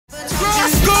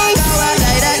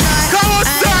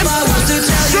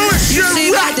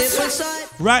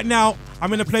Right now,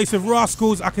 I'm in a place with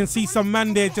Rascals. I can see some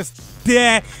man there just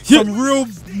there. Some real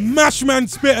mash man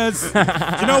spitters.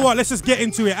 You know what? Let's just get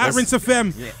into it. At Rinse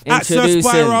FM, at Sir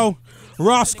Spyro.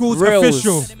 Rascals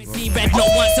official. Red, not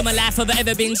once in my life have I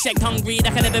ever been checked hungry,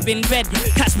 like I've never been fed.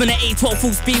 Catch me at 8-12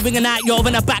 full speed, winging out, you're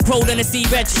in a back road and a sea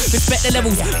red. Respect the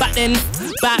levels, back then,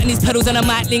 biting these pedals and I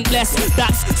might link less.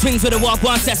 That's swings with a walk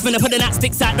one test, when I put the knot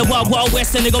sticks out the wild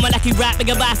west. And they got my lucky rap, they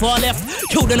get by far left.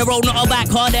 Killed in the road, not all back,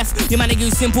 hard left. You man, I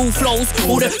use simple flows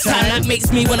all the time, that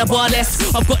makes me wanna bar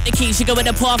less. I've got the keys, you go where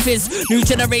the path is. New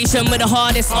generation with the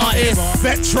hardest artists.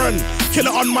 Veteran,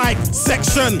 killer on mic,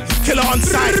 section, killer on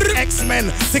side, X-Men,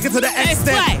 stick it to the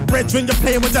extent. Brethren, you're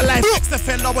playing with your life. Next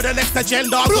defender with the next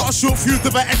agenda. Gotta shoot fuse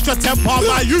with an extra temper.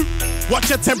 My you, watch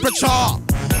your temperature.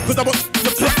 Cause I want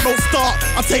the clock don't start.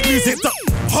 I take music to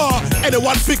hard.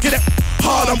 Anyone thinking it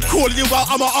hard, I'm calling you out,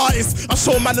 I'm an artist. I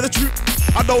show man the truth.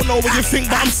 I don't know what you think,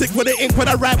 but I'm sick with the ink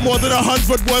when I write more than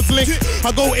 100 words link.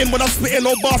 I go in when I'm spitting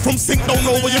no bar from sink. Don't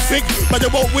know what you think, but you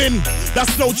won't win.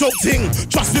 That's no joke ting.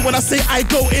 Trust me when I say I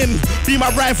go in. Be my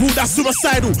rival, that's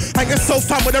suicidal. Hanging so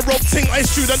fine with a rope ting. A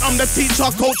student, I'm the teacher,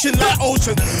 coaching like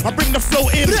ocean. I bring the flow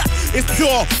in. It's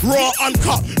pure, raw,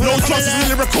 uncut. No drugs,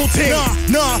 it's lyrical ting.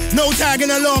 Nah, no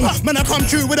tagging along. Man, I come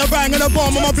through with a bang and a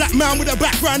bomb. I'm a black man with a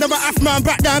background. I'm a half man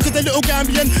back down to the little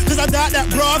Gambian. Cause I doubt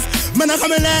that, bruv. Man, I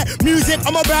come in like music.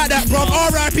 I'm about that, bruv.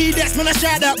 R.I.P. Dex, man, I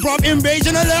shout that, bruv.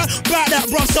 Invasion alert, about that,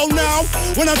 bruv. So now,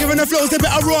 when I'm giving the flows, they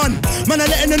better run. Man, I'm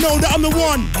letting them know that I'm the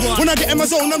one. When I get in my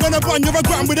zone, I'm gonna run. You're a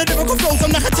gram with the lyrical flows.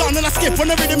 I'm like a ton, and I skip on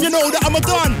the rhythm. You know that I'm a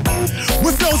done.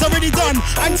 With flows already done.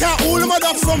 And tell all of my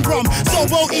dogs from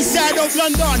Sobo, east side of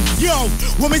London. Yo,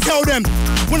 when we tell them.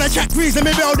 When I chat grease, let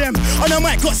me build them. And I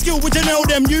might got skill, would you know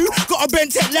them? You got a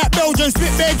bent tech like Belgian.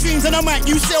 Spit bare dreams, and I might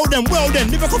you sell them. Well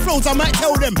then, lyrical flows, I might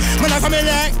tell them. When I come in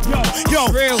like, yo,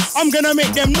 I'm gonna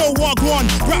make them know what I want.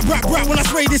 Rap when I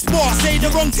spray this bar. Say the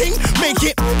wrong thing, make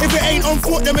it. If it ain't on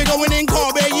foot, then we're going in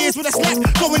car. Bare years with a slap,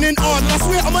 going in hard. And I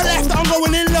swear on my life that I'm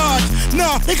going in large.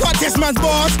 Nah, they can't test man's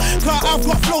bars. Cause I've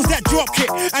got flows that drop kick.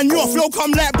 And your flow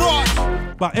come like bars.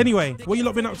 But anyway, what you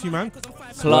lot been up to, man?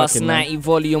 Class 90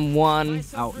 Volume 1.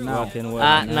 Out now.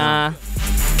 Out now.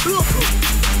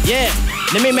 Yeah,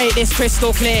 let me make this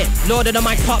crystal clear. Lord of the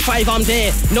mic, top 5, I'm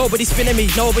there. Nobody's spinning me,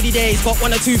 nobody there. He's got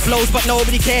 1 or 2 flows, but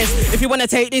nobody cares. If you wanna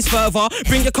take this further,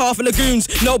 bring your car full of goons.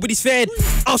 Nobody's fed.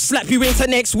 I'll slap you into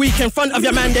next week in front of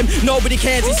your man them. Nobody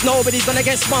cares, it's nobody's gonna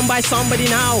get spun by somebody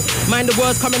now. Mind the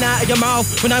words coming out of your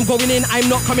mouth. When I'm going in, I'm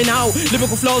not coming out.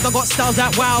 Lyrical flows, I got styles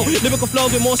that wow. Lyrical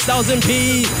flows with more styles than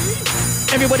P.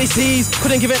 Everybody sees,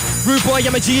 couldn't give it. Rude boy,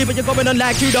 I'm a G, but you're going on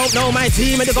like you don't know my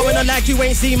team. And you're going on like you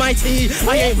ain't see my tea.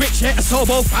 I ain't rich yet, a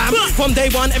Sobo fam. From day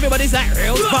one, everybody's like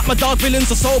real. But my dog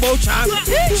villain's a Sobo champ.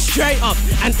 Straight up,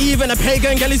 and even a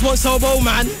pagan girlies want Sobo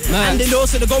man. And they know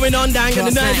so they're going on dang. And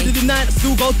the night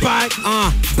still goes back.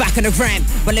 Back on the ramp,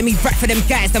 but let me rap for them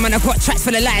guys. The man, I've got tracks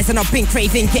for the lies. And I've been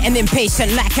craving, getting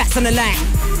impatient like cats on the line.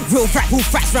 Real rap, who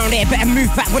frats round there. Better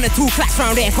move back when the 2 claps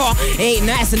round there. Car ain't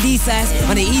nice on these sides.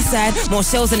 On the east side, more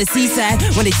shells on the seaside.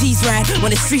 When the G's ride,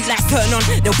 when the street lights turn on,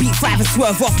 they'll beat 5 and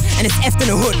swerve off. And it's F in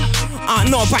the hood.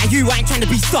 Not about you, I ain't trying to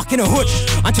be stuck in a hood.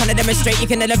 I'm trying to demonstrate you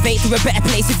can elevate to a better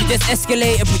place if you just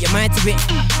escalate and put your mind to it.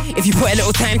 If you put a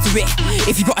little time to it.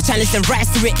 If you got a challenge, then rise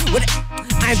to it. What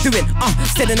I'm doing,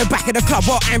 still in the back of the club,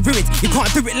 what I'm ruined. You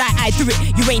can't do it like I do it.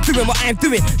 You ain't doing what I'm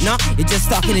doing. Nah, you're just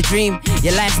stuck in a dream.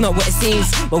 Your life's not what it seems.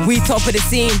 But we top of the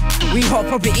scene. We hot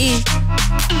property.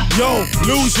 Yo,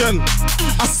 illusion.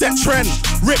 I set trend.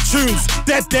 Rip tunes,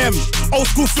 dead them. Old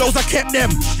school flows, I kept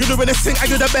them. You're doing this thing, I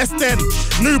do the best then.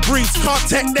 New breeds, can't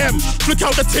take them. Flick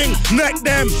out the ting, neck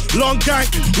them. Long gank,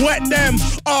 wet them.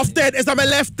 Half dead as I'm a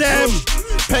left them.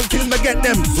 Pen kings, I get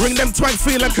them. Ring them, twang,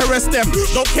 feel and caress them.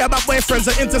 Don't care about boyfriends,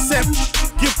 I intercept.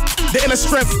 Give the inner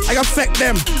strength, I affect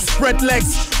them. Spread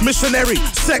legs, missionary,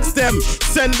 sex them.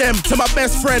 Send them to my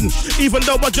best friend, even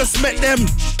though I just met them.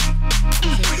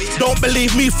 Don't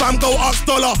believe me, fam, go ask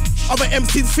dollar. Other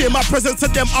MCs fear my presence, to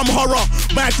them I'm horror.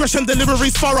 My aggression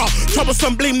delivery's thorough.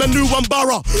 Troublesome, blame the new one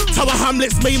borough. Tower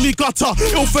Hamlets made me gutter.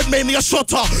 Ilford made me a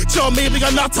shotter. Joe made me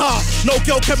a nutter. No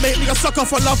girl can make me a sucker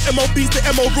for love. MOB's the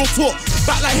MO real talk.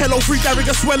 Back like hello, free Gary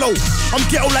to swallow. I'm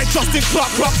ghetto like Justin Clark.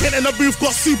 Clark Kent in the booth,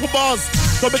 got super bars.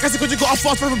 But because you got a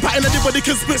fast rhythm pattern, anybody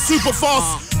can spit super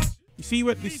fast. You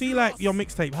see like your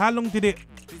mixtape, how long did it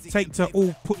take to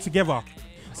all put together?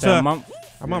 A month.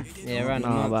 A month? Yeah, around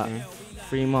about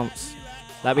 3 months.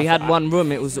 Like we had one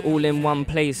room, it was all in one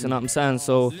place, you know what I'm saying?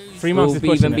 So 3 months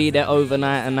we'll even be there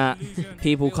overnight and that.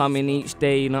 People come in each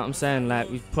day, you know what I'm saying? Like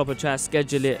we proper try to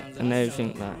schedule it and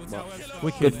everything like that.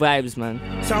 But good vibes, man.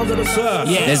 Sounds of the surf.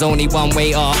 Yeah. There's only one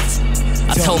way up.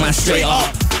 I told man straight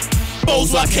up.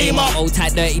 Bowls like came up. Old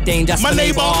tight, dirty, dangerous. My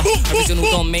neighbor. Original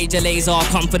Don Major Laser.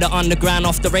 Come for the underground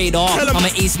off the radar. I'm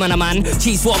an Eastman, a man.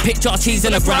 Cheese for a picture, cheese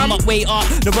in a gram. Up, wait up.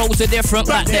 The roads are different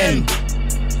back then.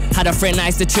 Had a friend I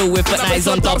used to chill with, but now he's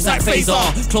on dubs like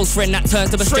Phaser. Close friend that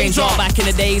turned to a stranger. Back in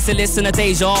the days to listen to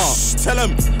Deja. Tell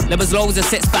him. There was loads of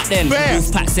sets back then.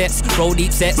 Roof pack sets, roll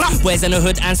deep sets. Boys in the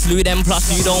hood and slew them.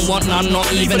 Plus you don't want none, not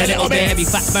even a little bit. Heavy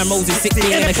fat man Roses 16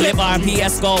 in the clip. R&P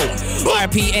Go.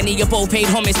 R&P any you both paid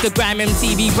homage to Grime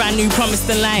MTV. Brand new promised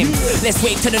and lime. Let's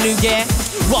wait till the new year.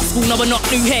 Rascals, no we're not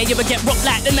new hair. You ever get rocked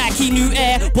like the Nike New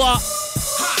Air. But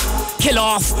kill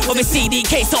off, of a CD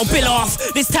case, so bill off.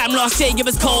 This time last year you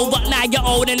was cold, but now you're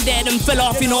old and dead and fell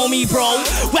off, you know me, bro.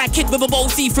 Whack kid with a bold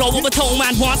sea flow, of a tone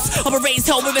man wants. Of a raised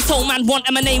toe with a tone man want,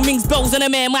 and my name rings bells and a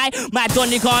man, my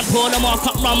gun you can't pull them off,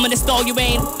 can't run with the stall you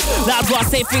ain't. That brass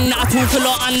say thing that I talk a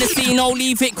lot on the scene, no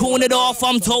leave it cornered off,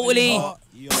 I'm totally.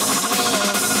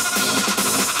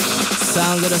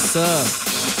 Sound of the Sir.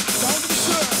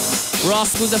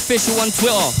 Rascals official on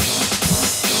Twitter.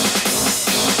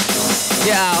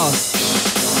 Yeah.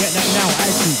 Get that now,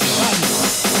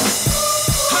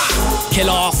 Kill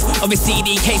off, of a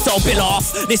CD case, so bill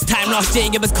off. This time last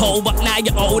year you was cold, but now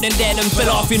you're old and dead and fell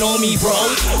off, you know me, bro.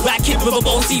 Rat kid with a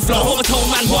bossy flow, of a tone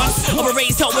man wants. Of a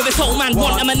raised toe with a tone man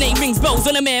want. And my name rings bells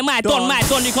on the man, my don,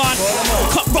 you can't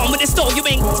cut wrong with the store, you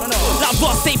ain't. That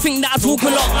boss, they think that I talk a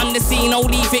lot on the scene, oh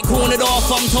leave it cornered off,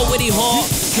 I'm totally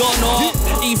hot. You're not,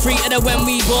 E3 to the when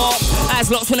we bought. Eyes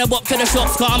locked when I walk to the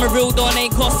shops, cause I'm a real don,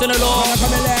 ain't costing a lot.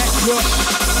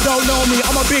 Don't know me,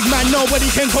 I'm a big man, nobody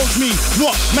can coach me.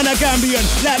 What? Man, a Gambian,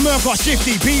 like Merca,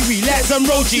 Shifty, Pee-wee, like some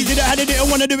Rochi. Didn't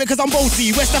wanna do it cause I'm bossy.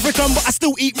 West African, but I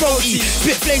still eat roti.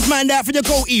 Spit flames, man, out for your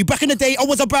goatee. Back in the day, I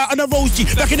was about on a Rose G.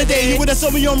 Back in the day, you would've saw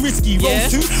me on Risky.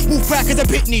 Rose 2, wolf back as a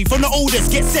pitney. From the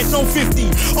oldest, get set on 50.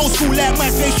 Old school like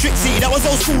my face Trixie. That was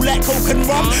old school like Coke and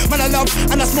rum. Man, I love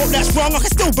and I smoke that strong. I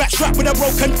can still backstrap with a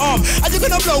broken arm. Are you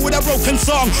gonna blow with a broken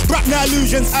song? Rap now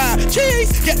illusions, cheese,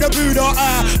 get the Buddha,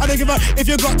 I don't give a if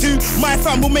you got to. My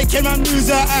fam will make your man lose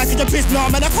her cause you're pissed now,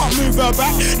 man, I can't move her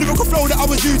back. Lyrical flow that I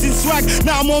was using swag.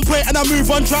 Now I'm on point and I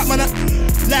move on track, man.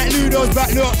 Like Ludo's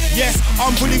back, look. Yes,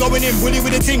 I'm fully going in, bully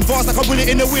with a ting. Fast like a bullet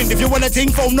in the wind. If you want a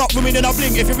ting, phone knock with me, then I'll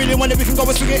blink. If you really want it, we can go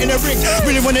and swing it in the ring.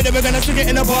 Really want it, then we're gonna swing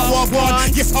it in the bar, walk one.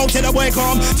 Yes, I'll tell the boy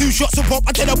calm. 2 shots of pop,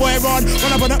 I tell the boy run.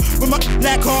 Run up on it with my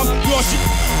like calm. Your shit,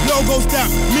 logo stamp.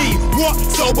 Me, what?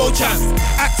 Sobo champ.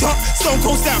 Act up, stone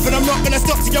cold stamp. And I'm not gonna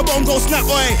stop till your bone go snap,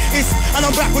 oi. And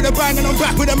I'm back with a bang, and I'm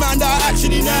back with a man that I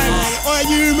actually know. Oi,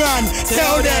 you man,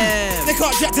 tell them. They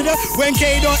can't chat to the when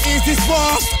K-Dot is this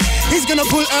fast. He's gonna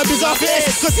pull Herbs off his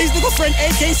cause his little friend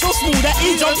AK so smooth that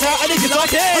he jumped out and he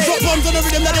got I drop bombs on the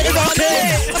rhythm that it is out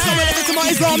there. That's how I live to my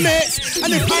Islam mates.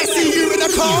 And if I see you in the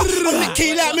car, I'm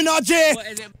Nicky like Minaj.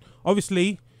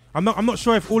 Obviously, I'm not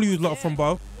sure if all of you lot are from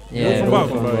Bow. Yeah, from Bow.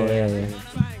 Yeah.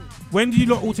 When do you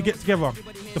lot all to get together?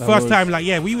 The first time, like,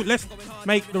 yeah, let's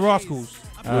make the Rascals.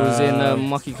 We was in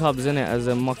Mucky Cubs, innit, as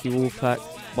a Mucky Wolf Pack.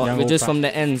 But Young we're just Wolfpack. from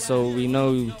the end, so we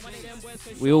know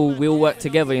we all work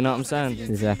together, you know what I'm saying?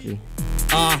 Exactly.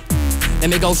 Let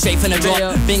me go straight from the drop.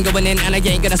 Been going in and I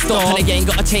ain't gonna stop. And I ain't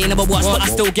got a chain of a watch, but I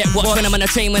still get watched when I'm on a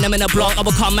train, when I'm in a block. I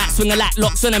will come back, swing a lat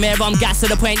locks when I'm here, I'm gas to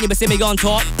the point you will see me on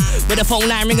top. With the phone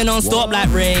line ringing non-stop like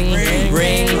ring.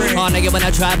 Oh nigga when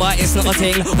I try but it's not a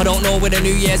thing. I don't know where the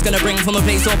new year's gonna bring from a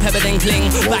place so pepper then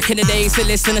cling. Back in the days to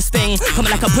listen to Sting.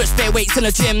 Coming like a push bare weights in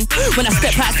the gym. When I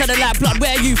step outside the lab, blood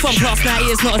where you from class now?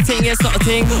 It's not a thing, it's not a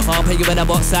thing. I'll pay you with a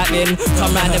box that in.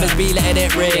 Come round them as be letting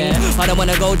it ring. I don't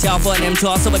wanna go jail for them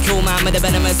toss, so I kill man with a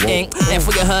venomous ink. F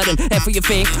for your hurt and F for your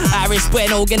think. Irish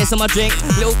bueno, Guinness on my drink.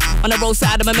 Little on the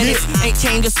roadside of my minutes. Ain't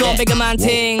changed a sort bigger man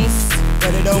things.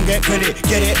 But it don't get credit,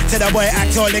 get it. Tell the boy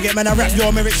act all leg it, man. I rap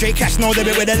your merit straight. Cash no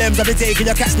debit with the limbs. I be taking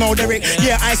your cash no lyric.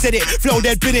 Yeah, I said it. Flow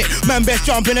dead, bin it. Man, best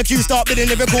jump in the queue, start bidding.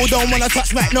 Lyrical, don't wanna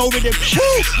touch Mac, no rhythm. Woo!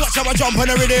 Watch how I jump on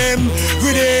the rhythm.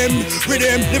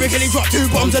 Rhythm. Lyrically drop 2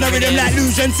 bombs on the rhythm. Like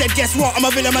Lucian said, guess what? I'm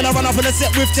a villain, man. I run up on the set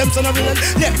with temps on the rhythm.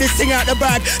 Let this thing out the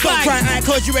bag. Don't try and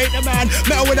cause you ain't the man.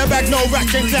 Metal with a bag, no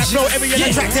ratchet, clap, no every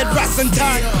attracted brass and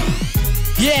time.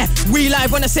 Yeah, we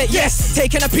live when I say yes.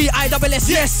 Taking a P-I-double-S,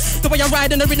 yes. The way I'm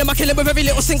riding the rhythm, I kill it with every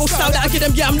little single style that I give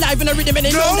them. Yeah, I'm live in the rhythm and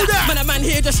they know that. Man, a man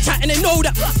here just chatting, they know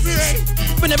that.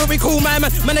 Whenever we call man, I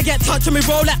get touch and we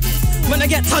roll that. When I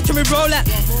get touch and we roll that.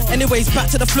 Anyways, back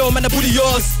to the floor, man, the booty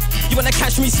yours. You wanna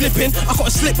catch me slipping? I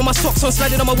gotta slip with my socks on,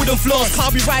 sliding on my wooden floors.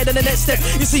 Can't be riding the next step.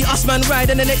 You see us, man,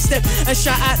 riding the next step. And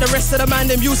shout out the rest of the man,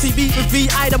 them UCB with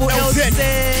V-I-double-L-Z.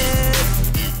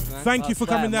 Thank you for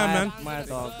coming down, man. My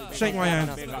dog. Shake my hand.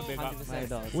 My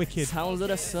dog. Wicked. Sounds of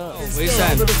the Sir. What you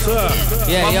saying?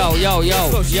 Yeah, yo.